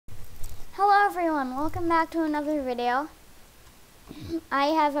everyone, welcome back to another video. I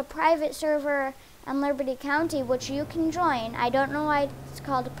have a private server on Liberty County which you can join. I don't know why it's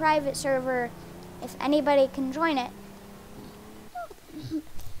called a private server if anybody can join it.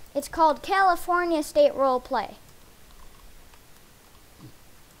 It's called California State Roleplay.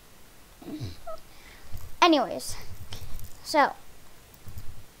 Anyways, so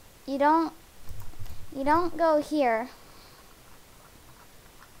you don't go here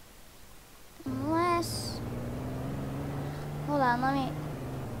unless, hold on, let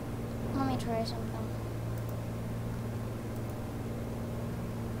me try something.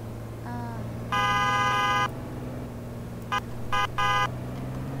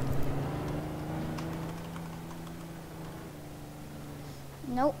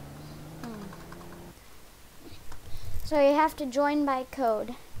 Nope. So you have to join by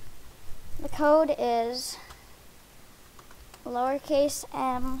code. The code is lowercase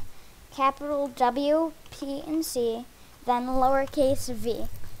m, capital W, P, and C, then lowercase v,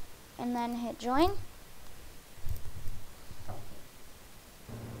 and then hit join.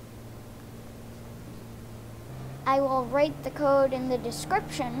 I will write the code in the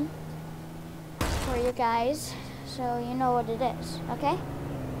description for you guys so you know what it is, okay?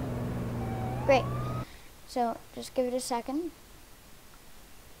 Great. So just give it a second.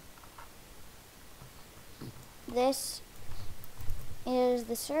 This is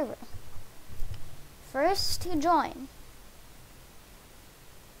the server. First to join,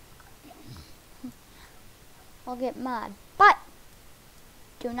 I'll get mod, but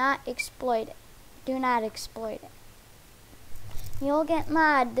do not exploit it. Do not exploit it. You'll get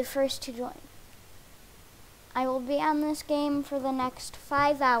mod the first to join. I will be on this game for the next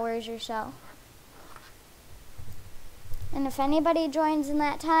 5 hours or so. And if anybody joins in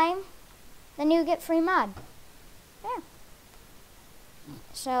that time, then you get free mod. Yeah.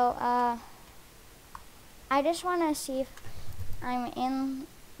 So, I just want to see if I'm in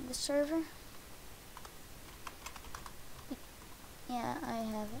the server. Yeah, I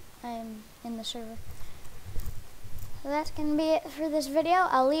have it. I'm in the server. So that's gonna be it for this video.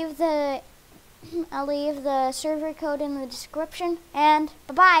 I'll leave the server code in the description, and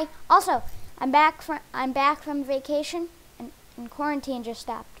bye-bye. Also, I'm back from vacation, and quarantine just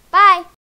stopped. Bye.